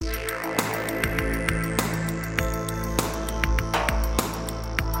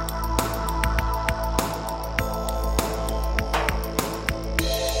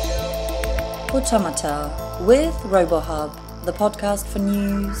Automata with RoboHub, the podcast for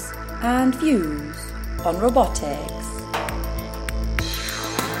news and views on robotics.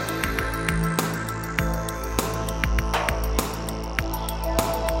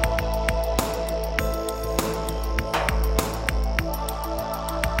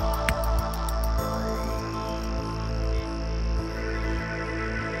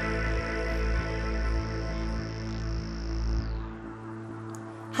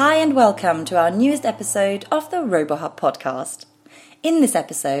 Hi and welcome to our newest episode of the RoboHub podcast. In this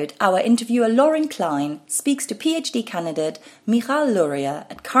episode, our interviewer Lauren Klein speaks to PhD candidate Michal Luria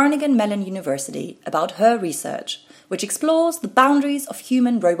at Carnegie Mellon University about her research, which explores the boundaries of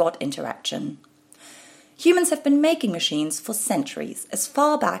human-robot interaction. Humans have been making machines for centuries, as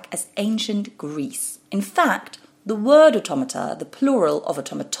far back as ancient Greece. In fact, the word automata, the plural of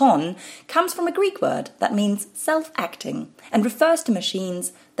automaton, comes from a Greek word that means self-acting and refers to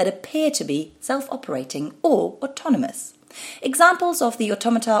machines that appear to be self-operating or autonomous. Examples of the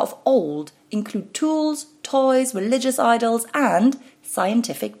automata of old include tools, toys, religious idols, and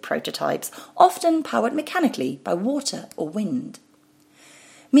scientific prototypes, often powered mechanically by water or wind.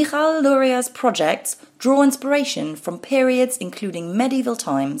 Michal Luria's projects draw inspiration from periods including medieval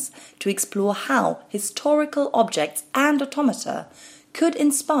times to explore how historical objects and automata could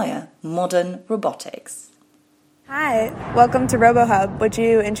inspire modern robotics. Hi, welcome to RoboHub. Would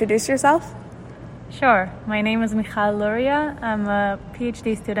you introduce yourself? Sure. My name is Michal Luria. I'm a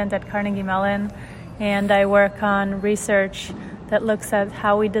PhD student at Carnegie Mellon, and I work on research that looks at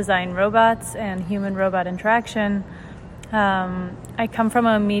how we design robots and human-robot interaction. I come from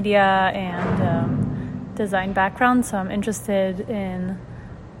a media and design background, so I'm interested in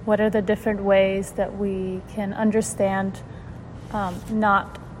what are the different ways that we can understand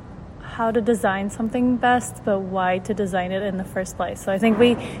not how to design something best, but why to design it in the first place. So I think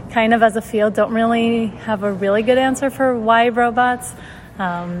we kind of as a field don't really have a really good answer for why robots.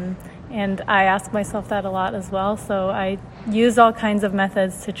 And I ask myself that a lot as well. So I use all kinds of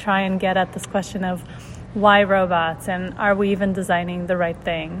methods to try and get at this question of why robots, and are we even designing the right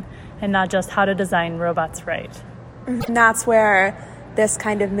thing, and not just how to design robots right. And that's where this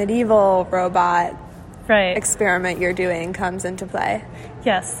kind of medieval robot right. experiment you're doing comes into play.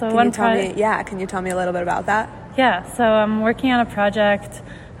 Yes. So can you tell me a little bit about that? Yeah. So I'm working on a project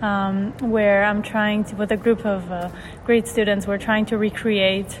where I'm trying to, with a group of grade students, we're trying to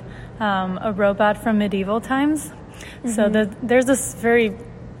recreate a robot from medieval times. Mm-hmm. So there's this very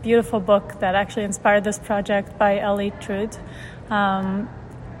beautiful book that actually inspired this project by Ellie Trude.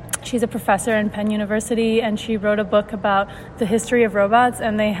 She's a professor in Penn University, and she wrote a book about the history of robots,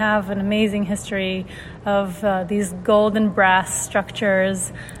 and they have an amazing history of these gold and brass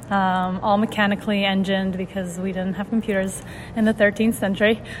structures, all mechanically engined because we didn't have computers in the 13th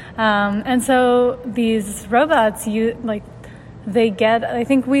century. And so these robots, I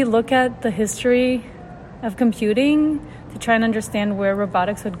think we look at the history of computing to try and understand where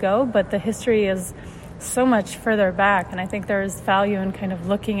robotics would go, but the history is so much further back, and I think there's value in kind of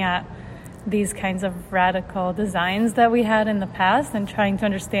looking at these kinds of radical designs that we had in the past and trying to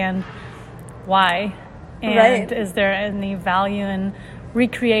understand why, and right. Is there any value in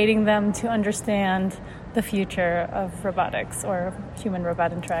recreating them to understand the future of robotics or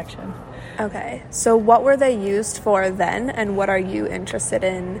human-robot interaction. Okay, so what were they used for then, and what are you interested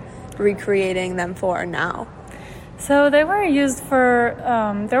in recreating them for now? So they were used for,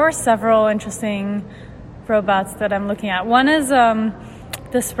 there were several interesting robots that I'm looking at. One is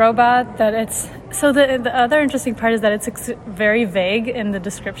this robot that the other interesting part is that it's very vague in the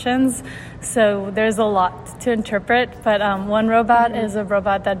descriptions, so there's a lot to interpret, but one robot is a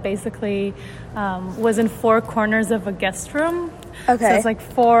robot that basically was in four corners of a guest room. Okay. So it's like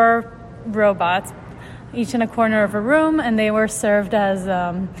four robots, each in a corner of a room, and they were served as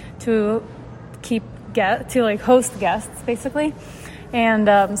to host guests, basically.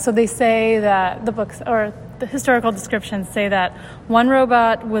 And so they say that the books or the historical descriptions say that one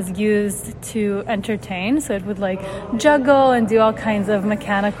robot was used to entertain, so it would juggle and do all kinds of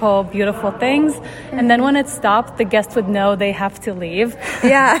mechanical, beautiful things. Mm-hmm. And then when it stopped, the guests would know they have to leave.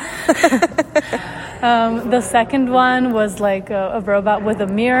 Yeah. The second one was a robot with a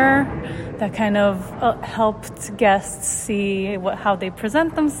mirror that kind of helped guests see how they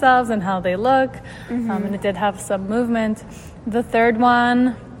present themselves and how they look. Mm-hmm. And it did have some movement. The third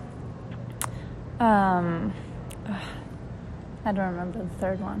one, I don't remember the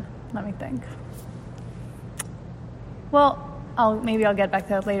third one. Let me think. Well, maybe I'll get back to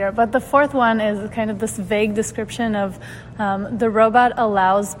that later. But the fourth one is kind of this vague description of the robot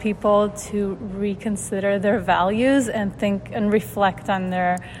allows people to reconsider their values and think and reflect on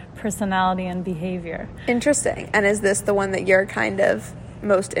their personality and behavior. Interesting. And is this the one that you're kind of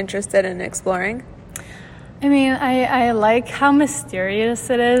most interested in exploring? I mean, I like how mysterious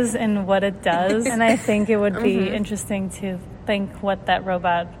it is in what it does, and I think it would be interesting to think what that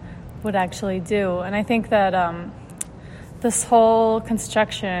robot would actually do. And I think that this whole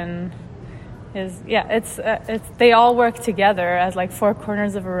construction is, it's they all work together as like four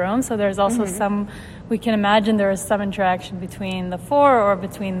corners of a room. So there's also we can imagine there is some interaction between the four or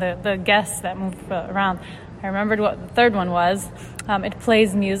between the guests that move around. I remembered what the third one was. It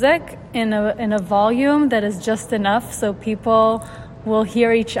plays music in a volume that is just enough so people will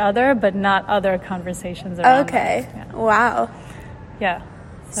hear each other, but not other conversations around. Okay. Yeah. Wow. Yeah.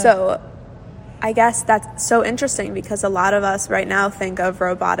 So I guess that's so interesting because a lot of us right now think of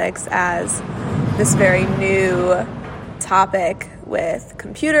robotics as this very new topic with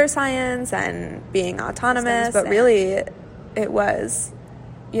computer science and being autonomous, but really it was,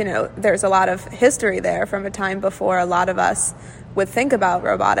 there's a lot of history there from a time before a lot of us would think about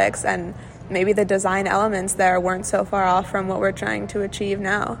robotics, and maybe the design elements there weren't so far off from what we're trying to achieve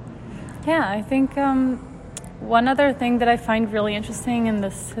now. Yeah, I think one other thing that I find really interesting in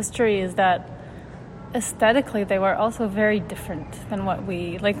this history is that aesthetically they were also very different than what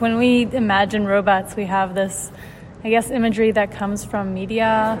when we imagine robots, we have this, I guess, imagery that comes from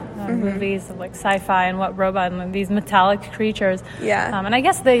media, movies of like sci-fi and what robot and these metallic creatures. Yeah. And I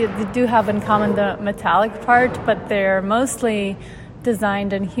guess they do have in common the metallic part, but they're mostly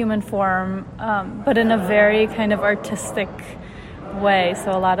designed in human form, but in a very kind of artistic way.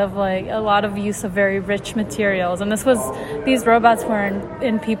 So a lot of use of very rich materials. And these robots were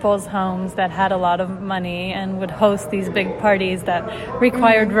in people's homes that had a lot of money and would host these big parties that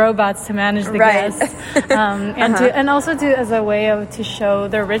required robots to manage the guests, and also as a way to show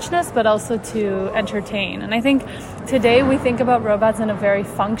their richness, but also to entertain. And I think today we think about robots in a very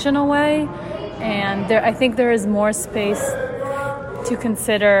functional way, and I think there is more space to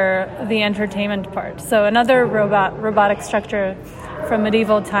consider the entertainment part. So another robotic structure from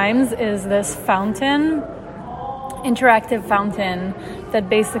medieval times is this interactive fountain that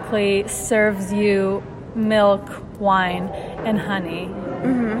basically serves you milk, wine, and honey.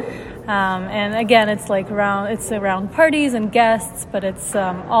 And again, it's around parties and guests, but it's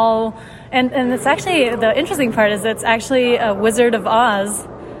all, and it's actually, the interesting part is it's actually a Wizard of Oz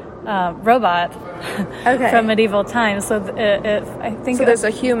robot from medieval times. So I think there's a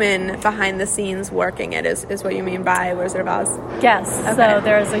human behind the scenes working it is what you mean by Wizard of Oz? Yes. Okay. So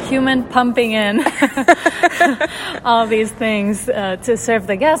there's a human pumping in all these things to serve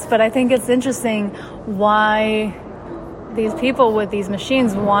the guests. But I think it's interesting why these people with these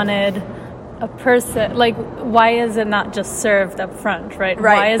machines wanted a person, like, why is it not just served up front, right?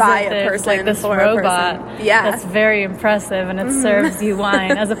 Why is by it a person like this for robot a person? Yeah. That's very impressive and it serves you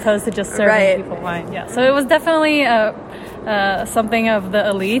wine as opposed to just serving people wine. Yeah. So it was definitely something of the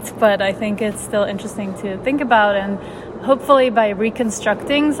elite, but I think it's still interesting to think about, and hopefully by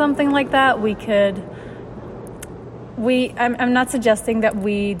reconstructing something like that, I'm not suggesting that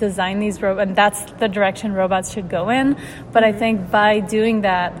we design these robots and that's the direction robots should go in, but I think by doing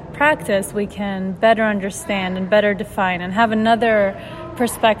that practice, we can better understand and better define and have another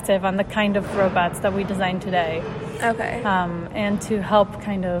perspective on the kind of robots that we design today. Okay. And to help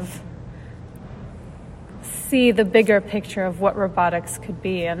kind of see the bigger picture of what robotics could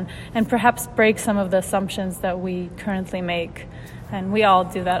be, and perhaps break some of the assumptions that we currently make. And we all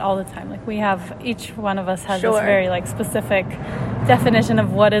do that all the time. Like each one of us has this very specific definition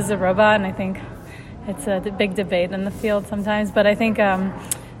of what is a robot, and I think it's a big debate in the field sometimes. But I think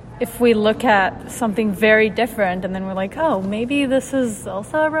if we look at something very different and then we're like, oh, maybe this is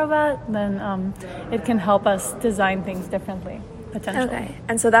also a robot, then it can help us design things differently, potentially. Okay,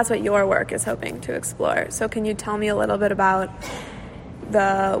 and so that's what your work is hoping to explore. So can you tell me a little bit about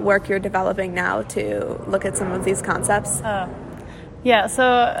the work you're developing now to look at some of these concepts? Yeah, so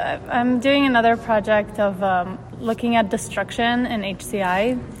I'm doing another project of looking at destruction in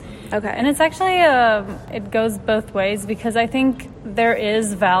HCI. Okay. And it's actually, it goes both ways, because I think there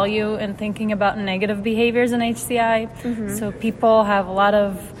is value in thinking about negative behaviors in HCI. So people have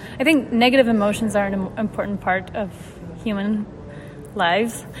I think negative emotions are an important part of human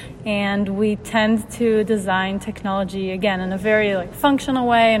lives, and we tend to design technology, again, in a very functional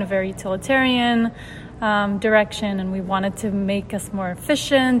way, in a very utilitarian direction, and we wanted to make us more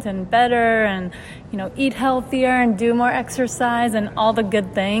efficient and better, and eat healthier and do more exercise and all the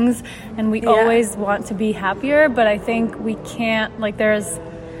good things. And we always want to be happier, but I think we can't.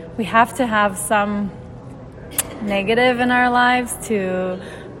 We have to have some negative in our lives to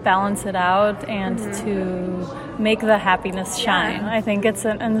balance it out and to make the happiness shine. I think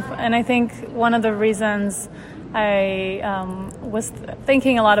and I think one of the reasons I was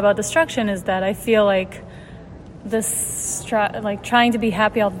thinking a lot about destruction is that I feel like this trying to be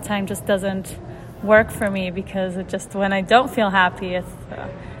happy all the time just doesn't work for me, because when I don't feel happy, I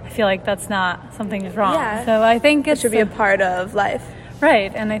feel like that's not, something is wrong. Yeah. So I think it should be a part of life.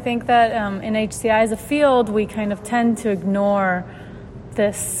 Right, and I think that in HCI as a field, we kind of tend to ignore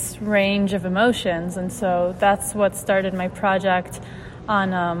this range of emotions, and so that's what started my project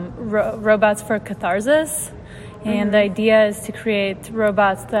on robots for catharsis. And the idea is to create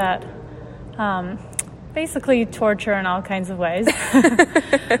robots that basically torture in all kinds of ways.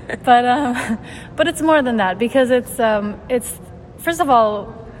 But it's more than that, because it's first of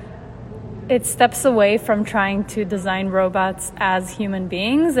all, it steps away from trying to design robots as human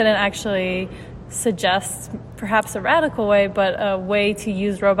beings, and it actually suggests perhaps a radical way, but a way to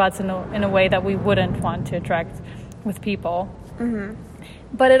use robots in a way that we wouldn't want to interact with people. Mm-hmm.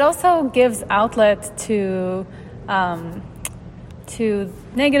 But it also gives outlet to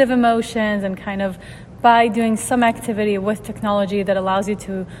negative emotions, and kind of by doing some activity with technology that allows you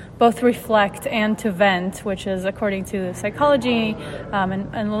to both reflect and to vent, which is, according to psychology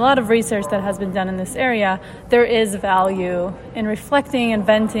and a lot of research that has been done in this area, there is value in reflecting and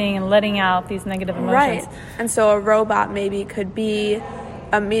venting and letting out these negative emotions. Right. And so a robot maybe could be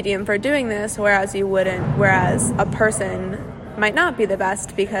a medium for doing this, whereas a person might not be the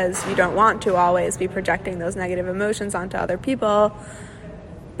best, because you don't want to always be projecting those negative emotions onto other people.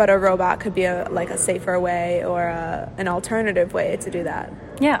 But a robot could be a safer way, or an alternative way to do that.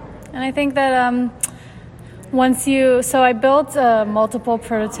 Yeah, and I think that so I built multiple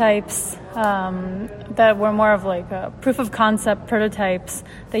prototypes that were more of proof of concept prototypes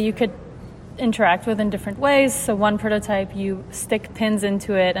that you could interact with in different ways. So one prototype, you stick pins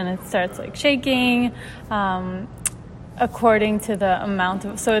into it and it starts shaking according to the amount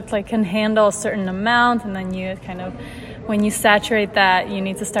of, so it can handle a certain amount, and then you kind of, when you saturate that, you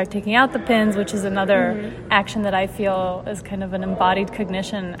need to start taking out the pins, which is another action that I feel is kind of an embodied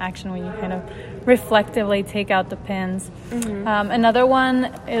cognition action, when you kind of reflectively take out the pins. Another one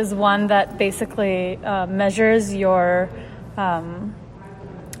is one that basically measures your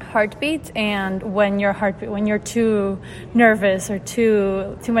heartbeat, and when you're too nervous or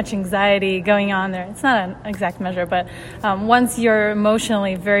too much anxiety going on there, it's not an exact measure, but once you're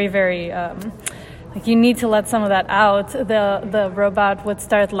emotionally very, very you need to let some of that out, the robot would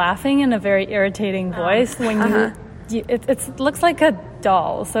start laughing in a very irritating voice. When it looks like a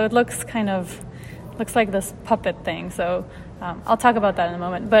doll, so it looks like this puppet thing. So I'll talk about that in a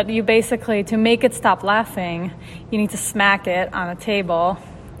moment. But you basically, to make it stop laughing, you need to smack it on a table,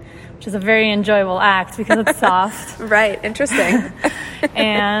 which is a very enjoyable act because it's soft. Right, interesting.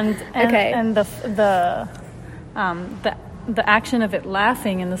 and the action of it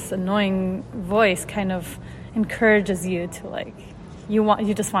laughing in this annoying voice kind of encourages you to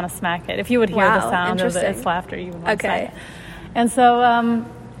you just want to smack it. If you would hear the sound of its laughter, you would want to smack it. And so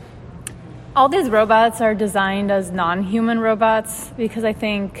all these robots are designed as non-human robots, because I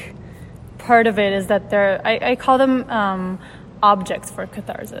think part of it is that I call them objects for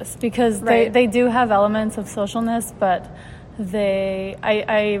catharsis, because they do have elements of socialness, but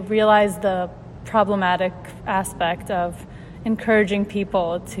I realize the problematic aspect of encouraging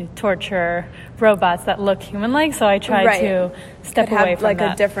people to torture robots that look human-like, so I try to step away from that.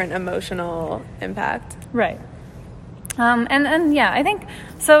 Have a different emotional impact. Right. And yeah, I think,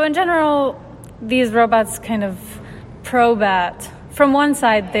 so in general, these robots kind of probe at, from one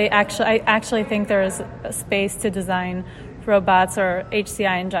side, I actually think there is a space to design robots, or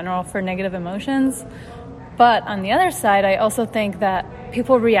HCI in general, for negative emotions. But on the other side, I also think that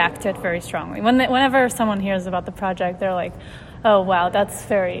people react to it very strongly. Whenever someone hears about the project, they're like, oh, wow, that's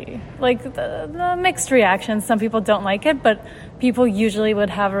very, the mixed reactions. Some people don't like it, but people usually would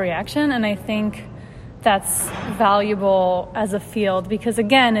have a reaction. And I think that's valuable as a field, because,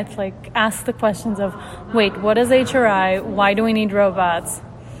 again, it's ask the questions of, wait, what is HRI? Why do we need robots?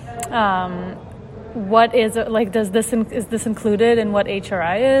 What is it, is this included in what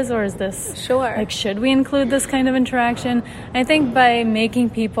HRI is, or is this should we include this kind of interaction? I think by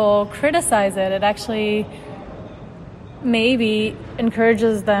making people criticize it, it actually maybe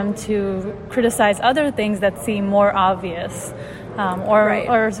encourages them to criticize other things that seem more obvious.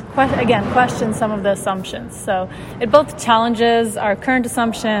 question some of the assumptions. So it both challenges our current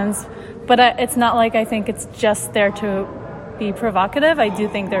assumptions, but it's not like I think it's just there to be provocative. I do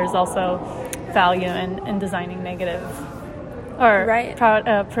think there's also value in designing negative or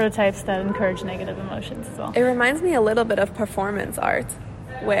prototypes that encourage negative emotions as well. It reminds me a little bit of performance art,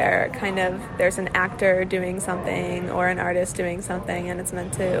 where kind of there's an actor doing something or an artist doing something, and it's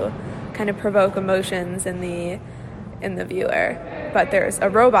meant to kind of provoke emotions in the viewer. But there's a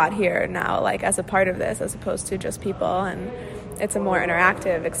robot here now, like as a part of this, as opposed to just people, and it's a more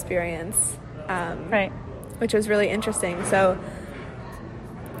interactive experience, which was really interesting. So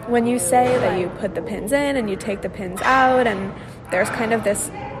when you say that you put the pins in and you take the pins out, and there's kind of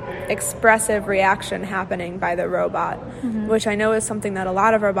this expressive reaction happening by the robot, which I know is something that a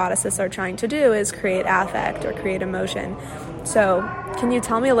lot of roboticists are trying to do, is create affect or create emotion. So can you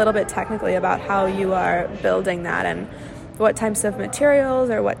tell me a little bit technically about how you are building that, and what types of materials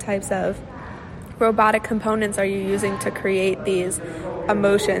or what types of robotic components are you using to create these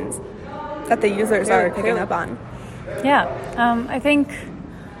emotions that the users are picking up on? Yeah, I think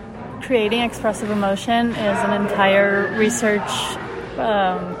creating expressive emotion is an entire research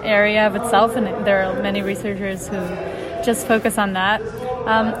area of itself, and there are many researchers who just focus on that.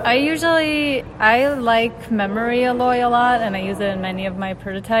 I like memory alloy a lot, and I use it in many of my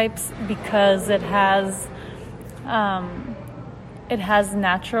prototypes because it has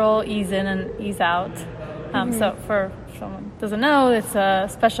natural ease in and ease out. So for someone who doesn't know, it's a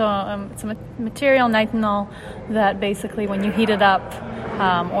special it's a material, nitinol, that basically when you heat it up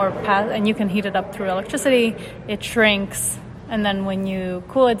and you can heat it up through electricity, it shrinks. And then when you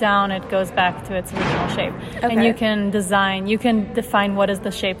cool it down, it goes back to its original shape. Okay. And you can define what is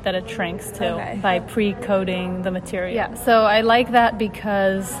the shape that it shrinks to by pre-coating the material. Yeah, so I like that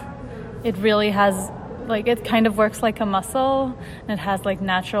because it really has, it kind of works like a muscle, and it has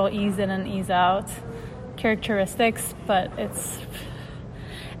natural ease in and ease out characteristics, but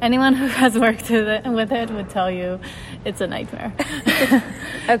anyone who has worked with it would tell you it's a nightmare.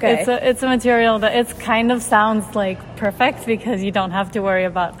 Okay. It's a material that it kind of sounds perfect because you don't have to worry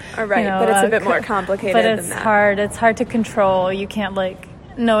about. All right, but it's a bit more complicated than that. But it's hard. It's hard to control. You can't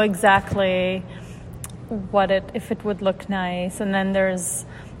know exactly if it would look nice, and then there's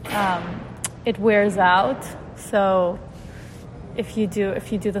it wears out. So if you do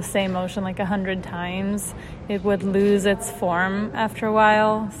the same motion 100 times, it would lose its form after a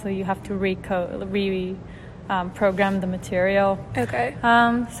while. So you have to program the material. Okay.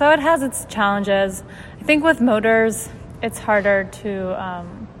 So it has its challenges. I think with motors, it's harder to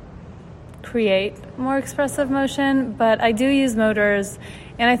create more expressive motion, but I do use motors,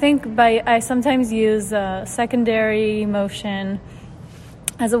 and I think I sometimes use secondary motion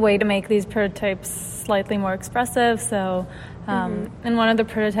as a way to make these prototypes slightly more expressive. So in one of the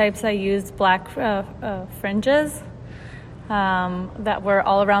prototypes, I used black fringes that were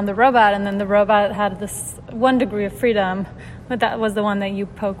all around the robot, and then the robot had this 1 degree of freedom, but that was the one that you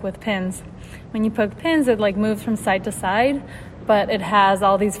poke with pins. When you poke pins, it moves from side to side, but it has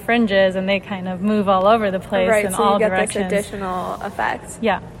all these fringes, and they kind of move all over the place in all directions. Right, so you get this additional effect.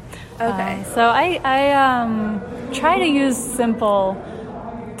 Yeah. Okay. So I try to use simple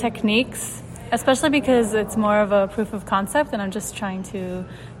techniques, especially because it's more of a proof of concept, and I'm just trying to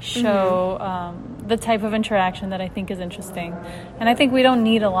show the type of interaction that I think is interesting. And I think we don't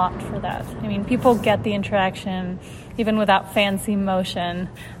need a lot for that. I mean, people get the interaction even without fancy motion.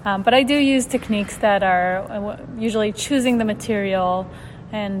 But I do use techniques that are usually choosing the material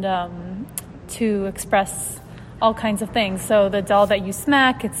and to express all kinds of things. So the doll that you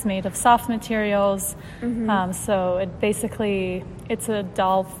smack, it's made of soft materials. So it's a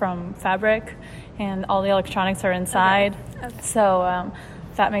doll from fabric, and all the electronics are inside. Okay. So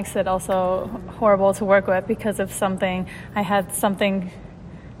that makes it also horrible to work with because of I had something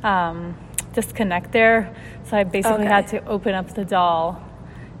disconnect there. So I basically had to open up the doll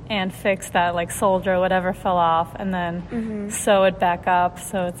and fix that solder or whatever fell off, and then sew it back up.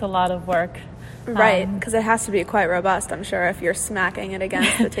 So it's a lot of work. Right, because it has to be quite robust, I'm sure, if you're smacking it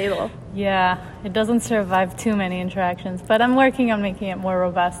against the table. Yeah, it doesn't survive too many interactions, but I'm working on making it more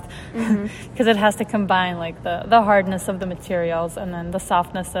robust because it has to combine the hardness of the materials and then the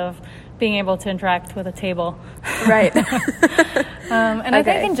softness of being able to interact with a table. Right. And I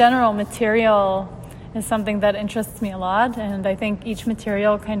think in general, material is something that interests me a lot, and I think each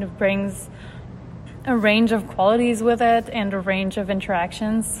material kind of brings a range of qualities with it and a range of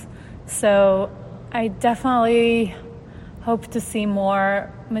interactions. So I definitely hope to see more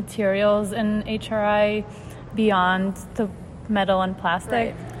materials in HRI beyond the metal and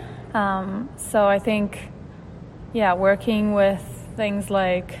plastic. Right. So I think working with things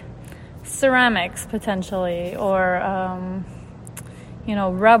like ceramics potentially, or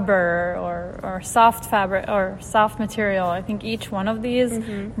rubber or soft fabric or soft material. I think each one of these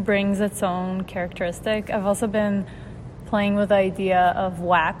brings its own characteristic. I've also been playing with the idea of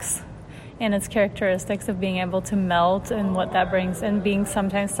wax and its characteristics of being able to melt and what that brings, and being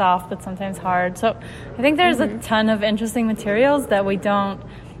sometimes soft but sometimes hard. So I think there's a ton of interesting materials that we don't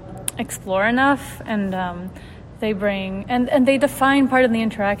explore enough, and they bring and they define part of the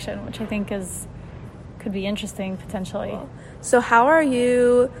interaction, which I think could be interesting potentially. So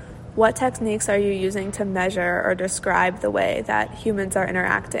what techniques are you using to measure or describe the way that humans are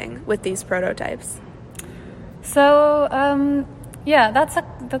interacting with these prototypes? So, that's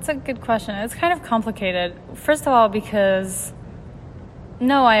a good question. It's kind of complicated. First of all, because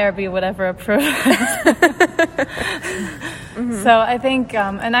no IRB would ever approve it. So I think,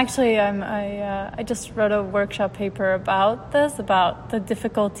 and actually, I just wrote a workshop paper about this, about the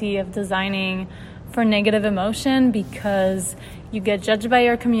difficulty of designing for negative emotion, because you get judged by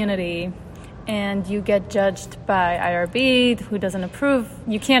your community and you get judged by IRB, who doesn't approve.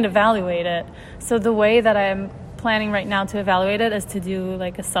 You can't evaluate it. So the way that I'm planning right now to evaluate it is to do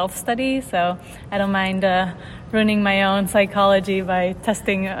like a self-study. So I don't mind ruining my own psychology by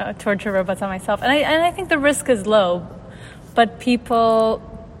testing torture robots on myself. And I think the risk is low, but people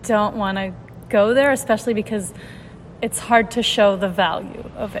don't want to go there, especially because it's hard to show the value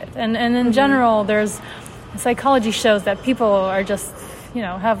of it. And in general, psychology shows that people are just,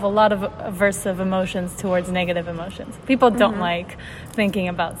 have a lot of aversive emotions towards negative emotions. People don't like thinking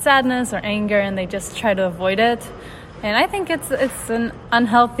about sadness or anger, and they just try to avoid it. And I think it's an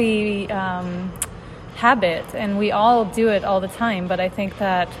unhealthy habit, and we all do it all the time. But I think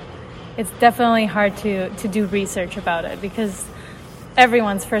that it's definitely hard to do research about it, because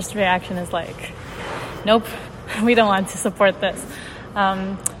everyone's first reaction is like, nope, we don't want to support this.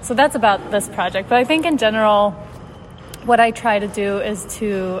 So that's about this project. But I think in general, what I try to do is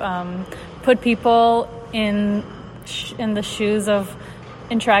to put people in the shoes of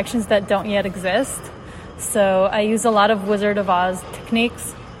interactions that don't yet exist. So I use a lot of Wizard of Oz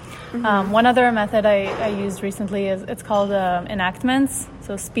techniques. One other method I used recently it's called enactments,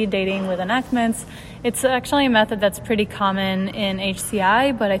 so speed dating with enactments. It's actually a method that's pretty common in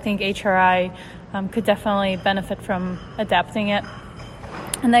HCI, but I think HRI could definitely benefit from adapting it.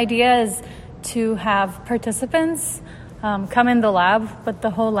 And the idea is to have participants come in the lab, but the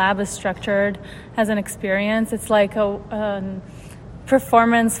whole lab is structured as an experience. It's like a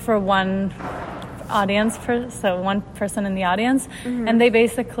performance for one audience, so one person in the audience, and they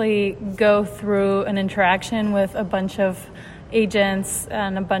basically go through an interaction with a bunch of agents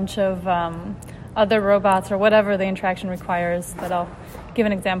and a bunch of other robots or whatever the interaction requires, that I'll give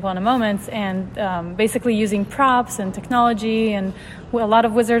an example in a moment, and basically using props and technology and a lot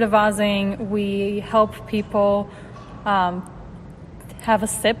of Wizard of Ozing, we help people have a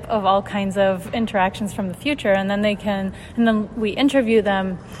sip of all kinds of interactions from the future, and then we interview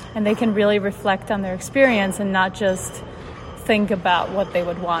them, and they can really reflect on their experience and not just think about what they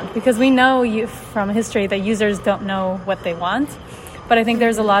would want, because we know from history that users don't know what they want. But I think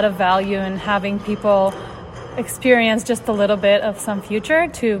there's a lot of value in having people experience just a little bit of some future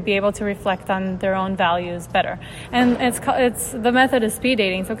to be able to reflect on their own values better. And it's the method is speed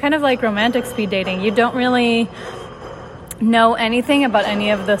dating, so kind of like romantic speed dating. You don't really know anything about any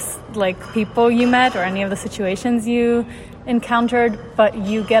of the people you met or any of the situations you encountered, but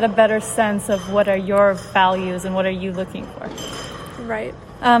you get a better sense of what are your values and what are you looking for. Right.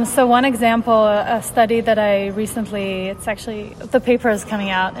 So one example, a study that I recently, it's actually, the paper is coming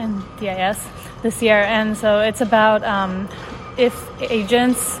out in DIS this year, and so it's about if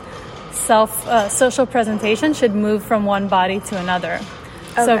agents' social presentation should move from one body to another.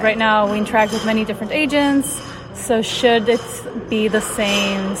 Okay. So right now we interact with many different agents, so should it be the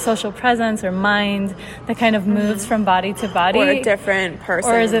same social presence or mind that kind of moves from body to body? Or a different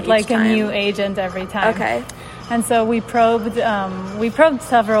person? Or is it like time? A new agent every time? Okay. And so we probed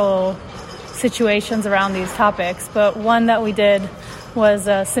several situations around these topics, but one that we did was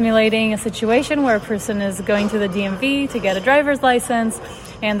simulating a situation where a person is going to the DMV to get a driver's license,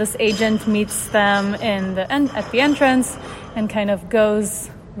 and this agent meets them at the entrance and kind of goes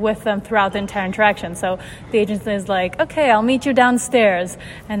with them throughout the entire interaction. So the agent is like, okay, I'll meet you downstairs.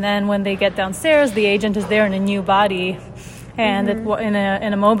 And then when they get downstairs, the agent is there in a new body and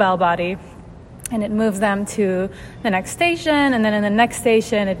in a mobile body. And it moves them to the next station, and then in the next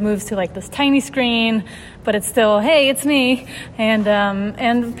station, it moves to like this tiny screen, but it's still, hey, it's me.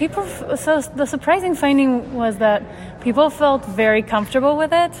 And people. So the surprising finding was that people felt very comfortable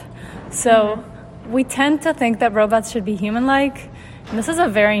with it. So we tend to think that robots should be human-like. And this is a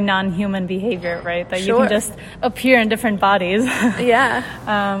very non-human behavior, right? That you can just appear in different bodies. Yeah.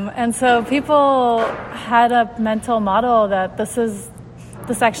 And so people had a mental model that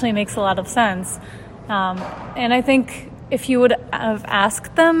this actually makes a lot of sense. And I think if you would have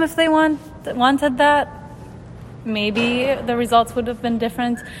asked them if they wanted that, maybe the results would have been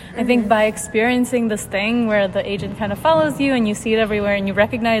different. I think by experiencing this thing where the agent kind of follows you and you see it everywhere and you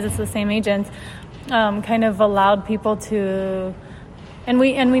recognize it's the same agent, kind of allowed people to... And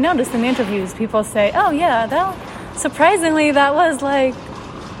we noticed in the interviews, people say, "Oh yeah, surprisingly that was like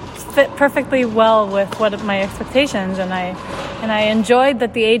fit perfectly well with what my expectations, and I enjoyed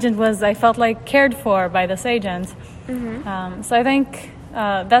that the agent was. I felt like cared for by this agent." So I think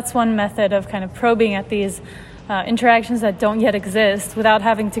that's one method of kind of probing at these interactions that don't yet exist without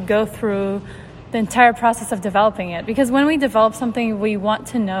having to go through the entire process of developing it. Because when we develop something, we want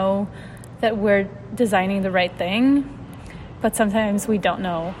to know that we're designing the right thing. But sometimes we don't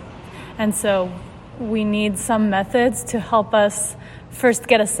know. And so we need some methods to help us first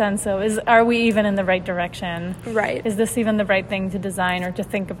get a sense of, are we even in the right direction? Right. Is this even the right thing to design or to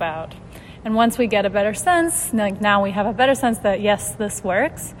think about? And once we get a better sense, like now we have a better sense that yes, this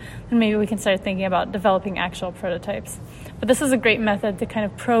works, then maybe we can start thinking about developing actual prototypes. But this is a great method to kind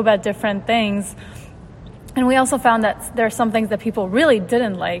of probe at different things. And we also found that there are some things that people really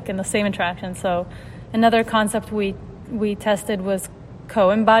didn't like in the same interaction. So another concept we tested was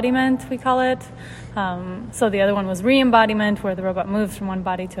co-embodiment, we call it. So the other one was re-embodiment, where the robot moves from one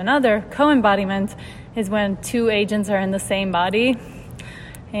body to another. Co-embodiment is when two agents are in the same body.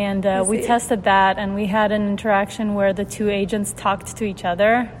 And we tested that, and we had an interaction where the two agents talked to each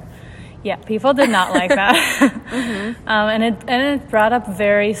other. Yeah, people did not like that. And it brought up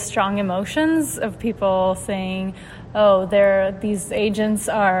very strong emotions of people saying, "Oh, these agents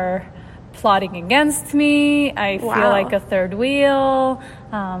are plotting against me. I feel like a third wheel.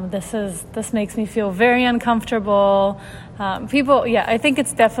 This makes me feel very uncomfortable." I think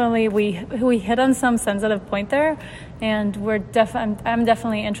it's definitely we hit on some sensitive point there, and I'm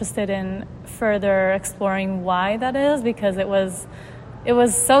definitely interested in further exploring why that is, because it was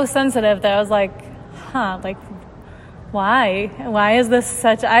so sensitive that I was like, why is this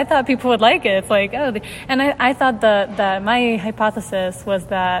such? I thought people would like it. It's like, and I thought that my hypothesis was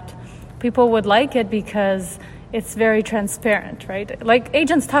that people would like it because it's very transparent, right? Like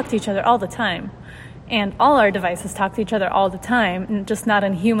agents talk to each other all the time, and all our devices talk to each other all the time, just not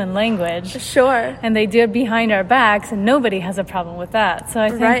in human language. Sure. And they do it behind our backs, and nobody has a problem with that. So I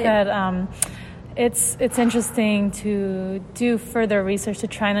think that it's interesting to do further research to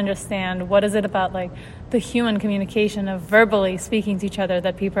try and understand what is it about like the human communication of verbally speaking to each other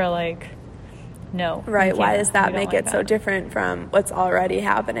that people are like, no. Right. Why does that make it so different from what's already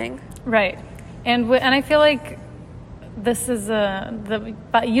happening? Right. And I feel like this is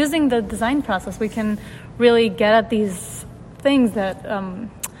by using the design process, we can really get at these things that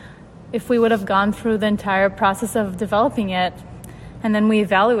if we would have gone through the entire process of developing it and then we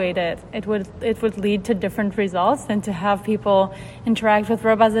evaluate it, it would lead to different results than to have people interact with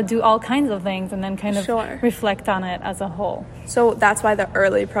robots that do all kinds of things and then kind of reflect on it as a whole. So that's why the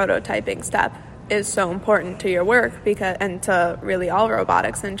early prototyping step is so important to your work, and to really all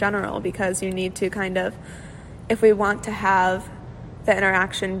robotics in general, because you need to kind of, if we want to have the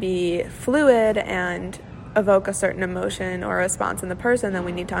interaction be fluid and evoke a certain emotion or response in the person, then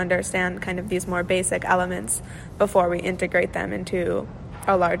we need to understand kind of these more basic elements before we integrate them into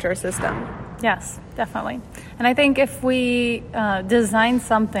a larger system. Yes, definitely. And I think if we design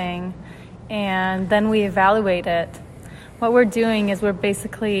something and then we evaluate it, what we're doing is we're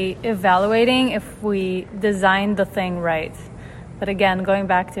basically evaluating if we designed the thing right. But again, going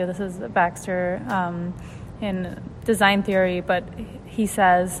back to, this is Baxter in design theory, but he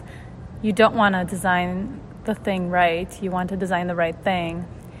says you don't want to design the thing right, you want to design the right thing.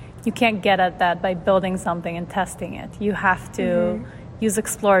 You can't get at that by building something and testing it. You have to use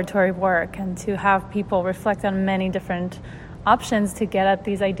exploratory work and to have people reflect on many different options to get at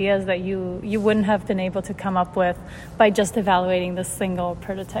these ideas that you wouldn't have been able to come up with by just evaluating this single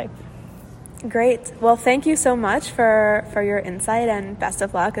prototype. Great. Well, thank you so much for your insight, and best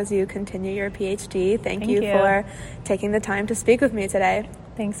of luck as you continue your PhD. Thank you for taking the time to speak with me today.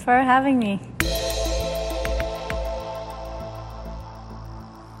 Thanks for having me.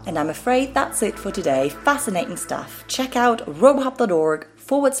 And I'm afraid that's it for today. Fascinating stuff. Check out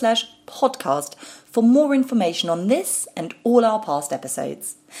robohub.org/podcast for more information on this and all our past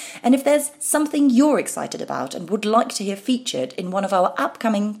episodes. And if there's something you're excited about and would like to hear featured in one of our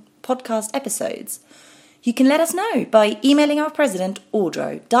upcoming podcast episodes, You can let us know by emailing our president,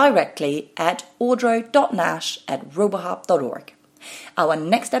 Audro, directly at audro.nash@robohub.org. Our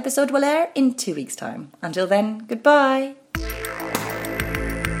next episode will air in 2 weeks' time. Until then, goodbye.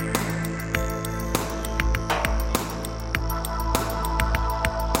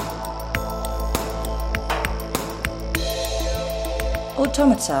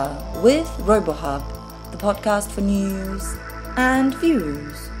 Automata with RoboHub, the podcast for news and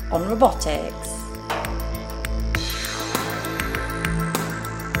views on robotics.